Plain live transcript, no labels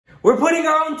We're putting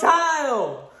our own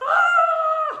tile!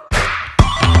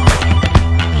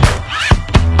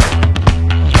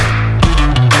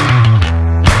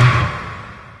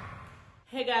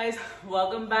 Hey guys,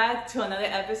 welcome back to another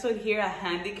episode here at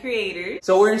Handy Creators.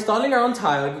 So we're installing our own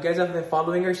tile. If you guys have been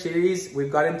following our series,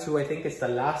 we've gotten to, I think it's the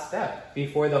last step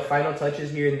before the final touches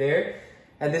here and there.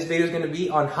 And this video is going to be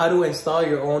on how to install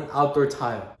your own outdoor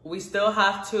tile. We still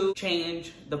have to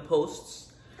change the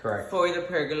posts. Correct. For the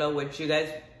pergola, which you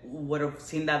guys would have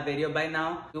seen that video by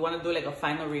now. We want to do like a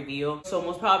final reveal. So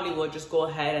most probably we'll just go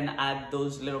ahead and add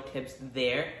those little clips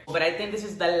there. But I think this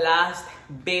is the last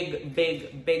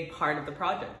big part of the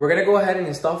project. We're going to go ahead and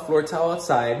install floor tile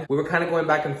outside. We were kind of going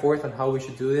back and forth on how we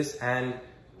should do this, and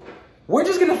we're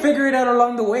just going to figure it out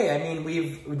along the way. I mean,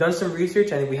 we've done some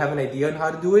research and we have an idea on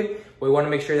how to do it. We want to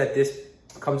make sure that this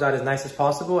comes out as nice as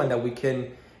possible and that we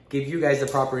can give you guys the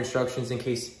proper instructions in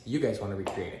case you guys want to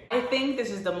recreate it. I think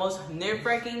this is the most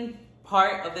nerve-wracking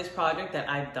part of this project that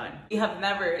I've done. We have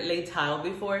never laid tile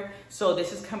before, so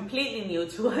this is completely new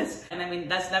to us. And I mean,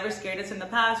 that's never scared us in the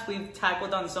past. We've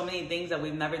tackled on so many things that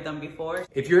we've never done before.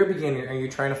 If you're a beginner and you're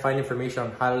trying to find information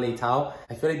on how to lay tile,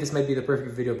 I feel like this might be the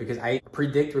perfect video because I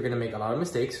predict we're going to make a lot of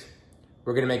mistakes.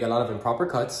 We're going to make a lot of improper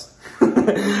cuts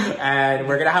and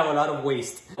we're going to have a lot of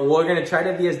waste. We're going to try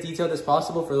to be as detailed as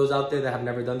possible for those out there that have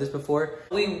never done this before.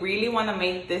 We really want to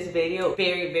make this video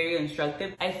very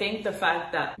instructive. I think the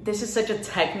fact that this is such a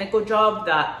technical job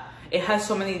that it has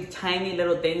so many tiny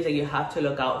little things that you have to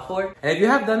look out for. And if you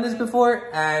have done this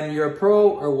before and you're a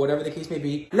pro or whatever the case may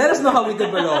be, let us know how we did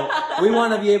below. We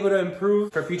want to be able to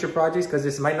improve for future projects because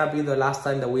this might not be the last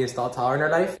time that we install tile in our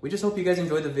life. We just hope you guys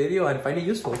enjoyed the video and find it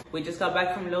useful. We just got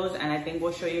back from Lowe's and I think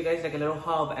we'll show you guys like a little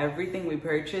haul of everything we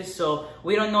purchased. So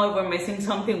we don't know if we're missing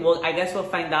something. I guess we'll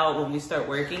find out when we start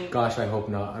working. Gosh, I hope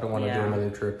not. I don't want to do another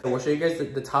trip. So we'll show you guys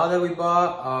the tile that we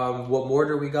bought, what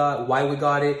mortar we got, why we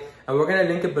got it. And we're going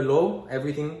to link it below,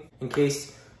 everything, in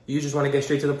case you just want to get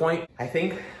straight to the point. I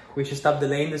think we should stop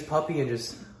delaying this puppy and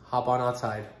just hop on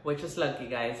outside. We're just lucky,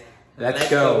 guys. Let's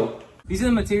go. These are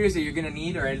the materials that you're going to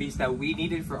need, or at least that we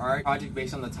needed for our project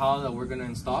based on the tile that we're going to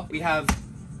install. We have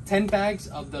 10 bags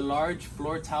of the large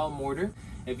floor tile mortar.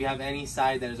 If you have any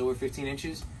side that is over 15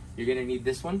 inches, you're going to need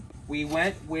this one. We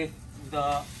went with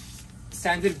the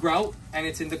sanded grout, and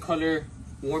it's in the color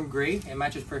warm gray. It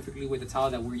matches perfectly with the tile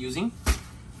that we're using.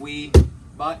 We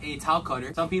bought a tile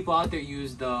cutter. Some people out there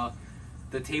use the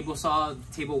table saw,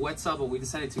 table wet saw, but we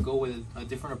decided to go with a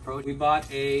different approach. We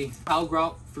bought a tile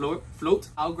grout float.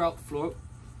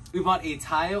 We bought a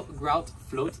tile grout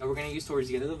float that we're gonna use towards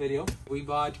the end of the video. We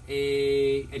bought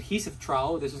a adhesive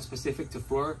trowel. This is specific to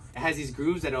floor. It has these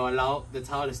grooves that will allow the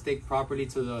tile to stick properly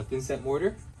to the thin-set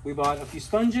mortar. We bought a few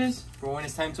sponges for when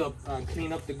it's time to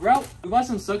clean up the grout. We bought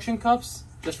some suction cups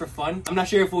just for fun. I'm not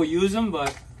sure if we'll use them,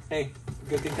 but hey,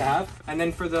 good thing to have. And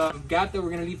then for the gap that we're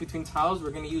gonna leave between tiles,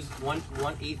 we're gonna use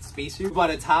 1/8 spacer. We bought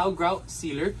a tile grout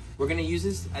sealer. We're gonna use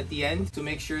this at the end to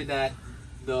make sure that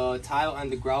the tile and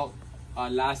the grout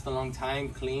last a long time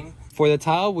clean. For the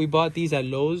tile, we bought these at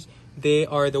Lowe's. They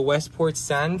are the Westport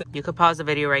sand. You could pause the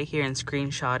video right here and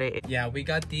screenshot it. Yeah, we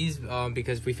got these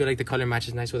because we feel like the color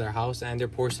matches nice with our house, and they're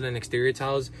porcelain exterior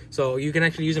tiles. So you can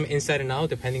actually use them inside and out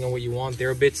depending on what you want.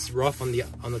 They're a bit rough on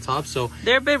the top, so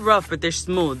they're a bit rough, but they're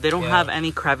smooth. They don't have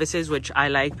any crevices, which I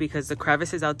like because the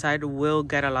crevices outside will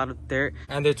get a lot of dirt.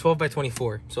 And they're 12 by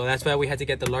 24. So that's why we had to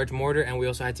get the large mortar, and we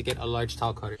also had to get a large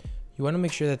tile cutter. You want to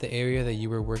make sure that the area that you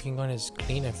were working on is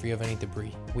clean and free of any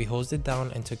debris. We hosed it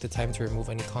down and took the time to remove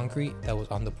any concrete that was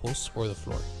on the posts or the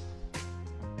floor.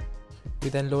 We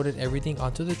then loaded everything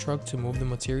onto the truck to move the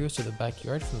materials to the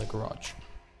backyard from the garage.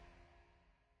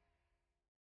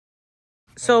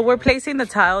 So we're placing the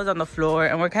tiles on the floor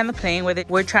and we're kind of playing with it.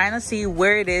 We're trying to see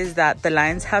where it is that the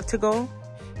lines have to go.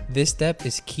 This step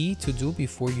is key to do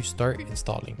before you start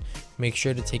installing. Make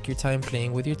sure to take your time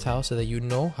playing with your tile so that you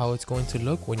know how it's going to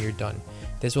look when you're done.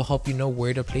 This will help you know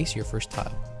where to place your first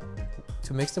tile.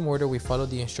 To mix the mortar, we followed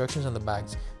the instructions on the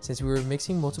bags. Since we were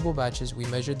mixing multiple batches, we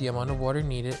measured the amount of water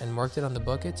needed and marked it on the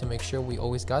bucket to make sure we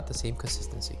always got the same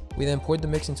consistency. We then poured the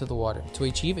mix into the water. To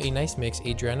achieve a nice mix,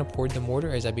 Adriana poured the mortar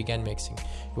as I began mixing.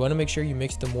 You want to make sure you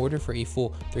mix the mortar for a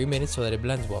full 3 minutes so that it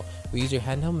blends well. We use a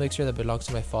handheld mixer that belongs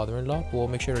to my father-in-law, but we'll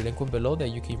make sure to link one below that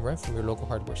you can rent from your local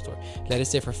hardware store. Let it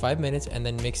sit for 5 minutes and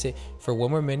then mix it for 1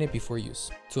 more minute before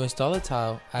use. To install a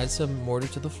tile, add some mortar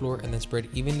to the floor and then spread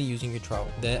evenly using your trowel.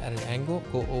 Then at an angle,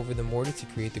 go over the mortar to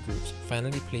create the grooves.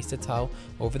 Finally, place the towel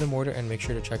over the mortar and make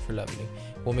sure to check for leveling.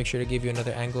 We'll make sure to give you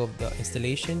another angle of the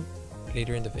installation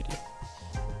later in the video.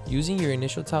 Using your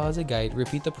initial tile as a guide,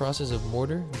 repeat the process of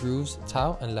mortar, grooves,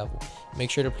 tile, and level. Make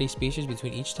sure to place spacers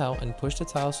between each tile and push the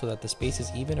tile so that the space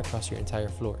is even across your entire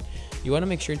floor. You want to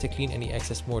make sure to clean any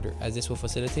excess mortar, as this will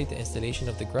facilitate the installation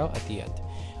of the grout at the end.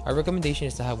 Our recommendation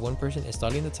is to have one person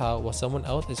installing the tile while someone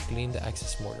else is cleaning the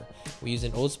excess mortar. We use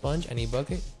an old sponge and a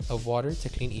bucket of water to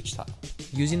clean each tile.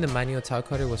 Using the manual tile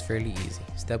cutter was fairly easy.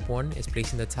 Step 1 is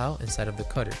placing the tile inside of the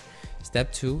cutter.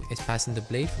 Step 2 is passing the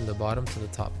blade from the bottom to the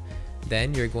top.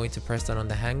 Then you're going to press down on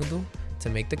the handle to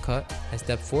make the cut, and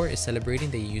step 4 is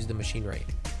celebrating that you used the machine right.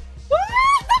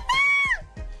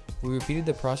 We repeated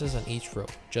the process on each row.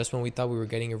 Just when we thought we were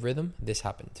getting a rhythm, this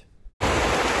happened.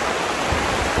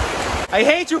 I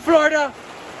hate you, Florida!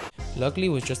 Luckily, it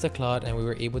was just a clod and we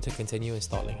were able to continue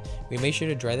installing. We made sure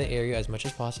to dry the area as much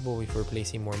as possible before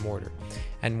placing more mortar.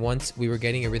 And once we were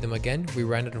getting a rhythm again, we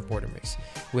ran out of mortar mix.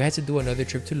 We had to do another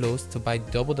trip to Lowe's to buy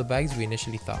double the bags we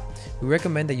initially thought. We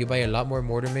recommend that you buy a lot more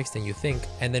mortar mix than you think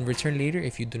and then return later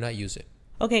if you do not use it.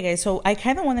 Okay guys, so I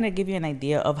kind of wanted to give you an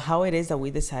idea of how it is that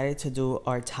we decided to do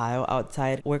our tile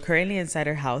outside. We're currently inside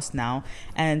our house now,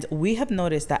 and we have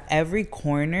noticed that every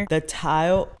corner, the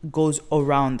tile goes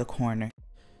around the corner.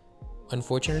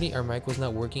 Unfortunately, our mic was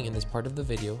not working in this part of the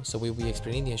video, so we will be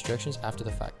explaining the instructions after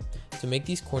the fact. To make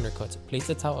these corner cuts, place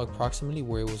the tile approximately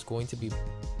where it was going to be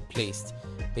placed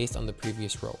based on the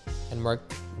previous row, and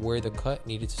mark where the cut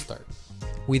needed to start.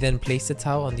 We then placed the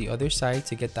tile on the other side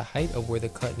to get the height of where the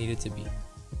cut needed to be.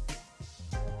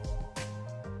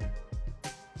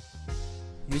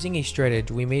 Using a straight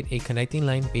edge, we made a connecting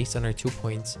line based on our 2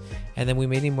 points, and then we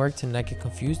made a mark to not get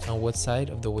confused on what side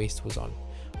of the waste was on.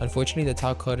 Unfortunately, the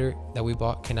tile cutter that we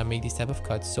bought cannot make these type of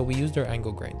cuts, so we used our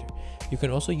angle grinder. You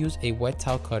can also use a wet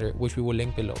tile cutter, which we will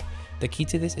link below. The key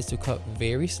to this is to cut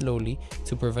very slowly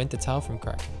to prevent the tile from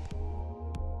cracking.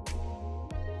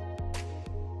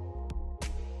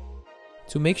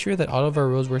 To make sure that all of our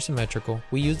rows were symmetrical,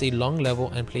 we used a long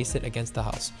level and placed it against the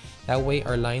house. That way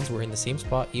our lines were in the same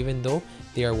spot even though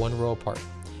they are one row apart.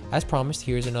 As promised,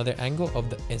 here is another angle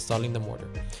of installing the mortar.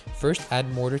 First,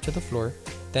 add mortar to the floor,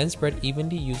 then spread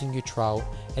evenly using your trowel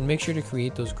and make sure to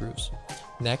create those grooves.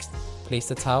 Next, place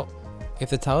the tile. If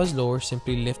the tile is lower,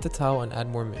 simply lift the tile and add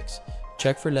more mix.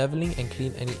 Check for leveling and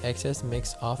clean any excess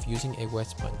mix off using a wet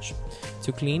sponge.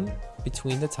 To clean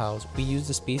between the tiles, we use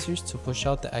the spacers to push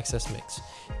out the excess mix.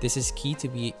 This is key to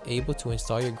be able to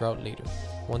install your grout later.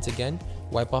 Once again,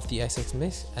 wipe off the excess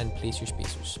mix and place your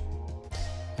spacers.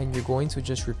 And you're going to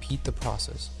just repeat the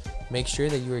process. Make sure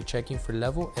that you are checking for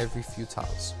level every few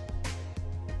tiles.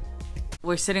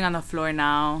 We're sitting on the floor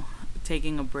now,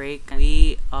 taking a break.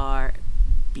 We are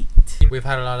beat. We've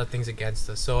had a lot of things against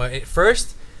us. So at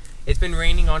first, it's been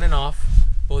raining on and off,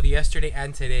 both yesterday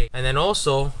and today. And then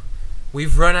also,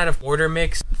 we've run out of mortar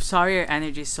mix. Sorry our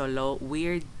energy is so low.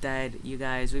 We're dead, you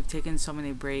guys. We've taken so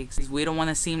many breaks. We don't want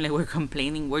to seem like we're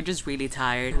complaining. We're just really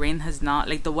tired. Rain has not,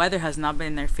 like the weather has not been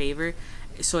in their favor.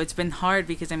 So it's been hard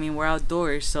because I mean we're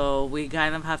outdoors, so we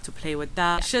kind of have to play with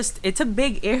that. It's a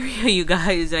big area, you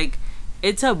guys. Like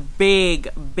it's a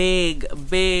big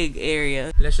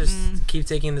area. Let's just keep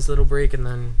taking this little break and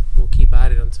then we'll keep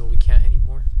at it until we can't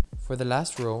anymore. For the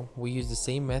last row, we used the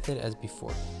same method as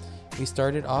before. We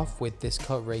started off with this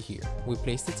cut right here. We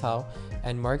placed the tile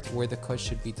and marked where the cut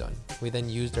should be done. We then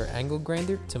used our angle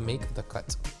grinder to make the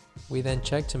cut. We then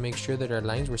checked to make sure that our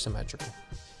lines were symmetrical.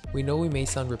 We know we may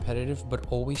sound repetitive, but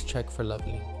always check for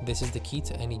leveling. This is the key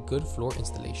to any good floor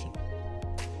installation.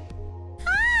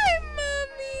 Hi,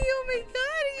 Mommy! Oh my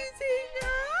God, are you saying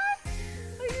hi?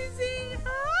 Are you saying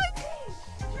hi?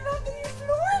 You're not doing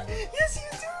floor? Yes,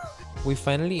 you do! We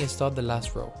finally installed the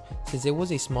last row. Since it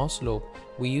was a small slope,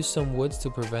 we used some woods to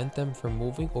prevent them from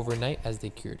moving overnight as they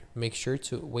cured. Make sure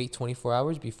to wait 24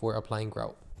 hours before applying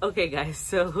grout. Okay guys,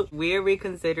 so we're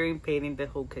reconsidering painting the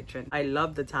whole kitchen. I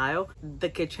love the tile. The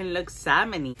kitchen looks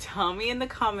salmony. Tell me in the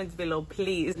comments below,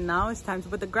 please. Now it's time to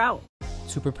put the grout.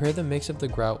 To prepare the mix of the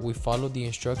grout, we followed the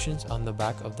instructions on the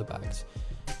back of the bags.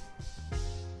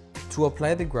 To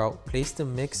apply the grout, place the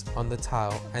mix on the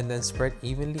tile and then spread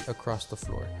evenly across the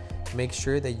floor. Make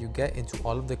sure that you get into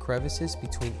all of the crevices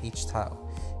between each tile.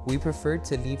 We preferred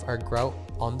to leave our grout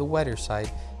on the wetter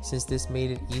side since this made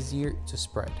it easier to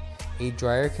spread. A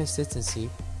drier consistency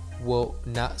will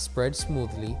not spread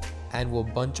smoothly and will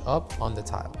bunch up on the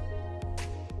tile.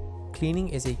 Cleaning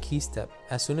is a key step.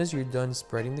 As soon as you're done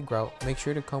spreading the grout, make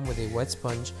sure to come with a wet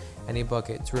sponge and a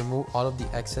bucket to remove all of the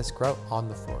excess grout on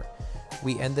the floor.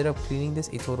 We ended up cleaning this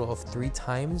a total of 3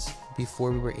 times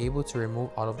before we were able to remove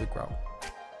all of the grout.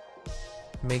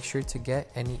 Make sure to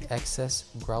get any excess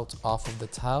grout off of the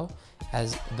tile,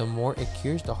 as the more it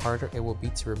cures, the harder it will be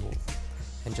to remove.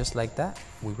 And just like that,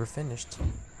 we were finished.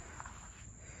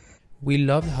 We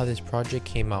loved how this project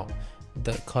came out.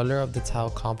 The color of the tile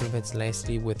complements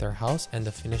nicely with our house and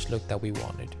the finished look that we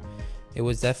wanted. It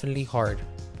was definitely hard,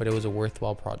 but it was a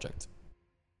worthwhile project.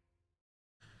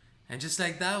 And just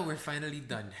like that, we're finally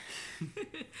done.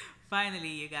 Finally,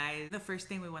 you guys. The first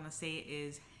thing we want to say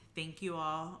is thank you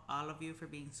all of you for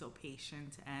being so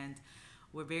patient, and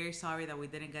we're very sorry that we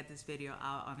didn't get this video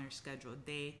out on our scheduled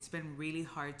day. It's been really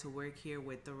hard to work here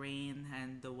with the rain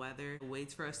and the weather. It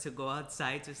waits for us to go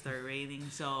outside to start raining,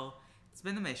 so it's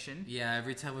been a mission. Yeah,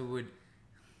 every time we would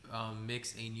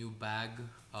mix a new bag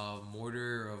of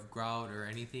mortar or of grout or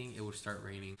anything, it would start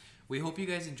raining. We hope you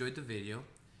guys enjoyed the video.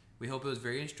 We hope it was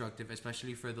very instructive,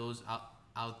 especially for those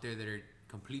out there that are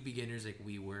complete beginners like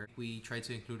we were. We tried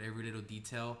to include every little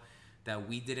detail that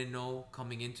we didn't know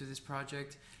coming into this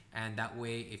project, and that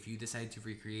way if you decide to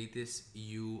recreate this,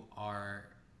 you are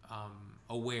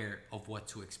aware of what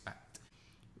to expect.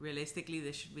 Realistically,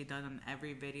 this should be done on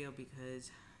every video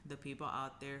because the people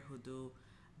out there who do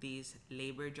these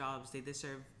labor jobs, they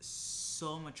deserve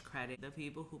so much credit. The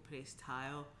people who place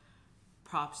tile,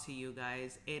 props to you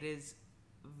guys. It is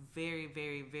very,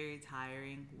 very, very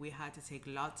tiring. We had to take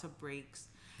lots of breaks.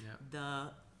 Yeah.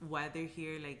 The weather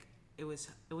here, like it was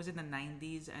in the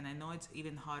 90s, and I know it's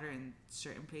even hotter in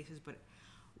certain places, but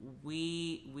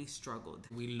we struggled.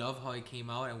 We love how it came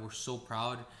out, and we're so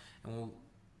proud, and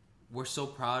we're so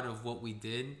proud of what we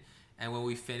did. And when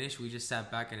we finished, we just sat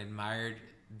back and admired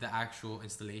the actual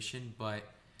installation, but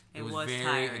it was very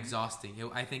tiring.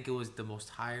 Exhausting. I think it was the most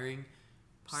tiring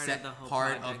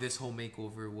part of this whole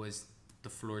makeover was the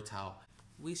floor tile.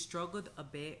 We struggled a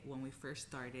bit when we first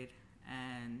started,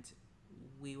 and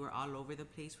we were all over the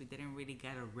place. We didn't really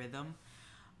get a rhythm,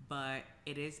 but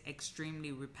it is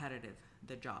extremely repetitive,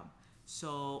 the job.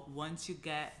 So once you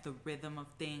get the rhythm of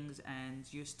things and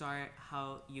you start,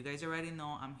 how you guys already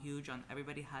know, I'm huge on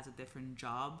everybody has a different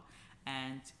job,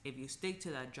 and if you stick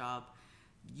to that job,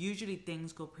 usually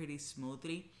things go pretty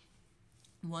smoothly.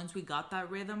 Once we got that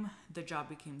rhythm, the job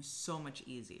became so much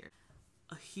easier.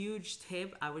 A huge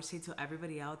tip I would say to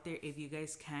everybody out there, if you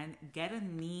guys can, get a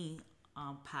knee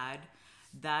pad.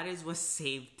 That is what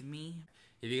saved me.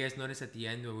 If you guys noticed at the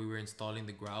end when we were installing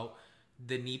the grout,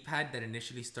 the knee pad that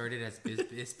initially started as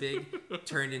this big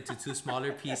turned into 2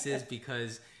 smaller pieces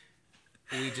because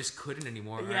we just couldn't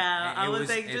anymore. Yeah, right? I was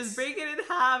like, just break it in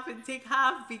half and take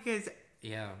half because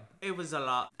it was a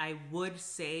lot. I would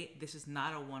say this is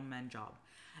not a one-man job.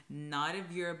 Not if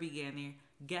you're a beginner.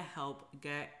 Get help.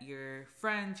 Get your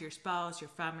friends, your spouse, your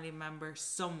family member,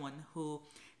 someone who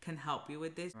can help you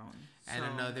with this. And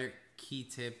another key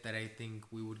tip that I think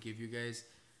we would give you guys,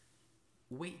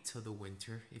 wait till the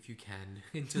winter if you can,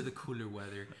 into the cooler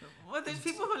weather. Well, there's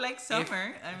people who like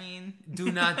summer. I mean,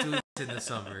 do not do this in the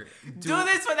summer. Do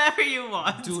this whenever you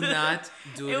want. Do not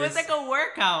do this. It was like a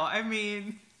workout. I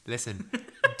mean, listen,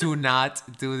 do not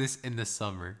do this in the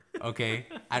summer, okay?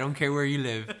 I don't care where you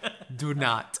live. Do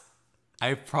not.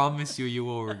 I promise you, you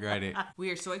will regret it. We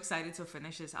are so excited to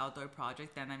finish this outdoor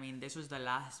project, and I mean, this was the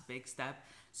last big step.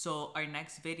 So our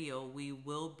next video, we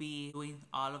will be doing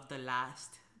all of the last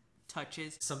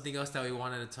touches. Something else that we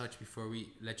wanted to touch before we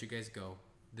let you guys go,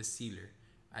 the sealer.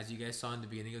 As you guys saw in the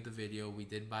beginning of the video, we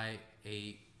did buy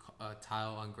a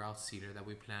tile on grout sealer that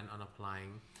we plan on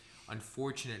applying.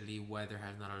 Unfortunately, weather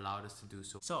has not allowed us to do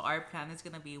so. So our plan is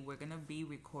gonna be, we're gonna be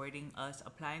recording us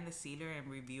applying the sealer and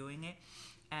reviewing it.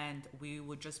 And we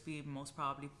would just be most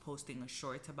probably posting a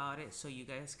short about it so you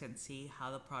guys can see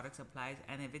how the product applies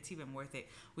and if it's even worth it.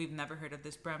 We've never heard of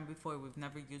this brand before. We've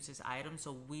never used this item,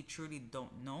 so we truly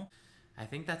don't know. I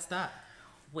think that's that.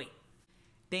 Wait.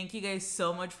 Thank you guys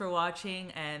so much for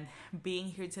watching and being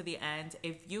here to the end.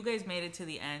 If you guys made it to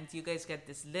the end, you guys get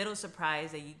this little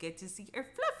surprise that you get to see your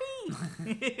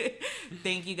Fluffy.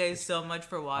 Thank you guys so much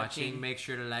for watching. Make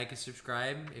sure to like and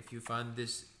subscribe if you found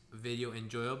this video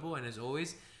enjoyable, and as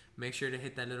always, make sure to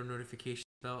hit that little notification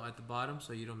bell at the bottom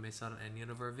so you don't miss out on any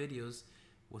of our videos.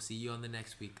 We'll see you on the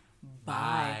next week.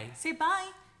 Bye. Say bye.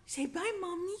 Say bye,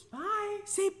 mommy. Bye.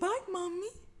 Say bye, mommy.